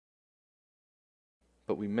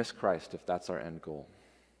But we miss Christ if that's our end goal.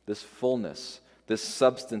 This fullness, this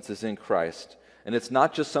substance is in Christ. And it's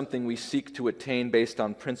not just something we seek to attain based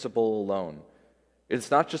on principle alone.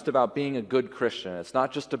 It's not just about being a good Christian. It's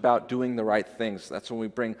not just about doing the right things. That's when we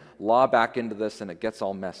bring law back into this and it gets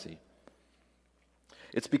all messy.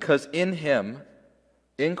 It's because in Him,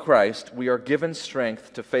 in Christ, we are given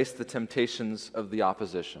strength to face the temptations of the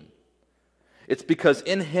opposition. It's because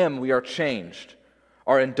in Him we are changed.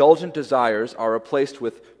 Our indulgent desires are replaced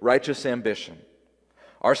with righteous ambition.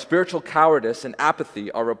 Our spiritual cowardice and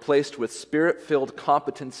apathy are replaced with Spirit-filled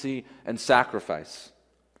competency and sacrifice.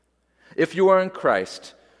 If you are in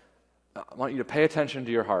Christ, I want you to pay attention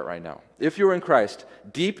to your heart right now. If you are in Christ,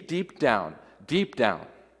 deep down,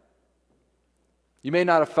 you may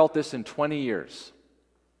not have felt this in 20 years,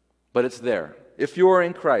 but it's there. If you are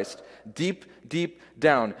in Christ, deep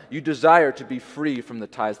down, you desire to be free from the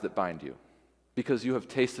ties that bind you because you have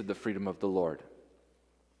tasted the freedom of the Lord.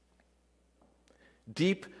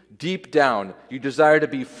 Deep down, you desire to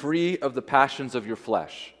be free of the passions of your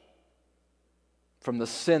flesh, from the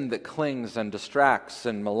sin that clings and distracts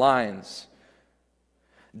and maligns.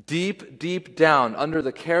 Deep down, under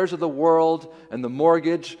the cares of the world and the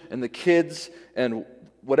mortgage and the kids and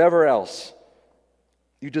whatever else,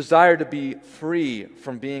 you desire to be free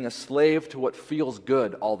from being a slave to what feels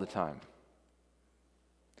good all the time.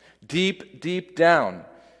 Deep down,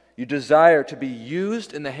 you desire to be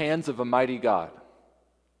used in the hands of a mighty God.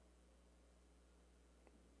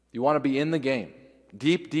 You want to be in the game,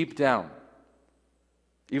 deep down,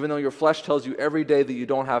 even though your flesh tells you every day that you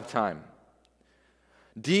don't have time.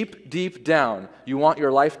 Deep down, you want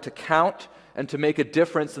your life to count and to make a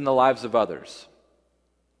difference in the lives of others.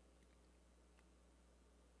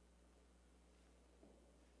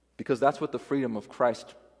 Because that's what the freedom of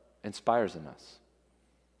Christ inspires in us.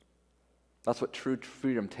 That's what true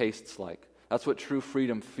freedom tastes like. That's what true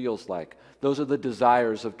freedom feels like. Those are the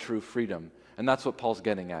desires of true freedom. And that's what Paul's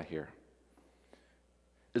getting at here.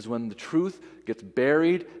 Is when the truth gets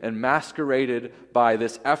buried and masqueraded by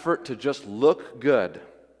this effort to just look good,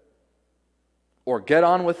 or get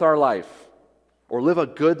on with our life, or live a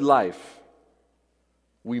good life,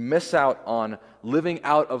 we miss out on living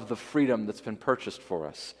out of the freedom that's been purchased for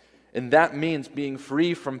us. And that means being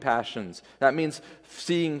free from passions. That means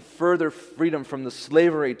seeing further freedom from the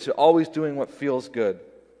slavery to always doing what feels good.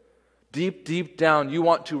 Deep down, you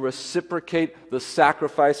want to reciprocate the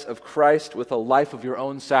sacrifice of Christ with a life of your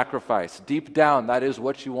own sacrifice. Deep down, that is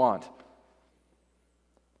what you want.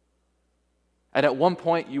 And at one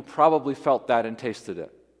point, you probably felt that and tasted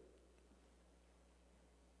it.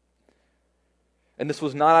 And this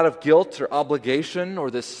was not out of guilt or obligation or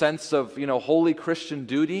this sense of, holy Christian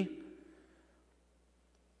duty.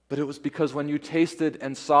 But it was because when you tasted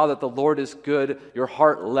and saw that the Lord is good, your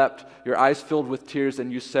heart leapt, your eyes filled with tears,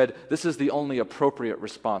 and you said, this is the only appropriate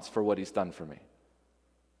response for what He's done for me.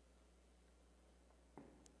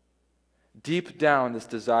 Deep down, this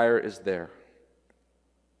desire is there.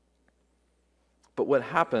 But what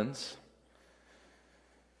happens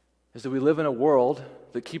is that we live in a world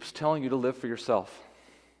that keeps telling you to live for yourself.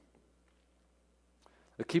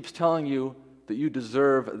 It keeps telling you that you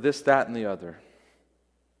deserve this, that, and the other.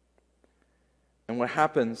 And what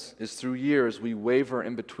happens is through years we waver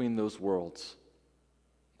in between those worlds.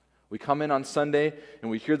 We come in on Sunday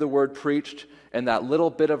and we hear the word preached, and that little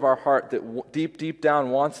bit of our heart that deep down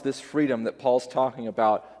wants this freedom that Paul's talking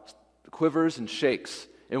about quivers and shakes.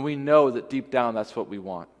 And we know that deep down that's what we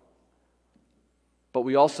want. But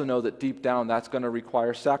we also know that deep down that's going to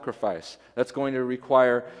require sacrifice. That's going to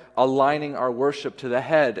require aligning our worship to the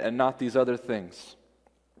head and not these other things.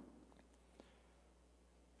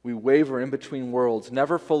 We waver in between worlds,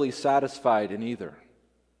 never fully satisfied in either.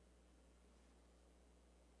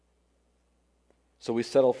 So we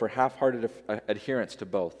settle for half-hearted adherence to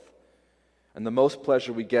both. And the most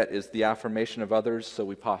pleasure we get is the affirmation of others, so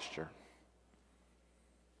we posture.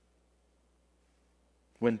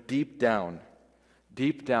 When deep down,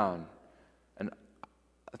 and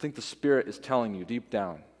I think the Spirit is telling you deep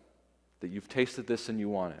down that you've tasted this and you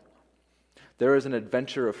want it. There is an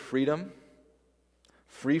adventure of freedom,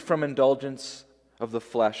 free from indulgence of the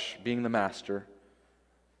flesh being the master,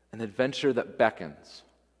 an adventure that beckons.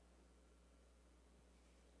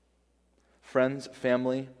 Friends,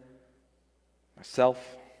 family, myself,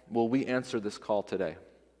 will we answer this call today?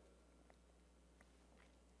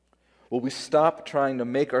 Will we stop trying to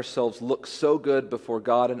make ourselves look so good before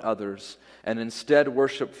God and others and instead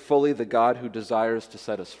worship fully the God who desires to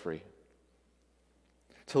set us free?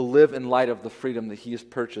 To live in light of the freedom that He has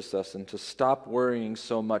purchased us, and to stop worrying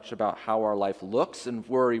so much about how our life looks and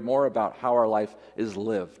worry more about how our life is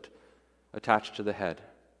lived attached to the head.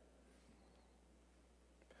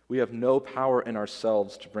 We have no power in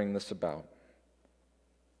ourselves to bring this about,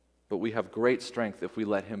 but we have great strength if we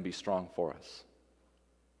let him be strong for us.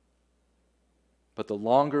 But the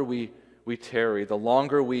longer we tarry, the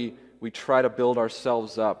longer we try to build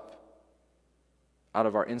ourselves up out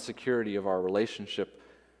of our insecurity of our relationship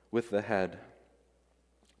with the head,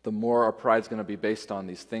 the more our pride's going to be based on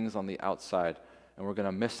these things on the outside, and we're going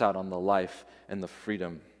to miss out on the life and the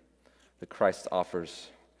freedom that Christ offers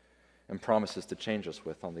and promises to change us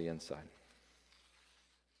with on the inside.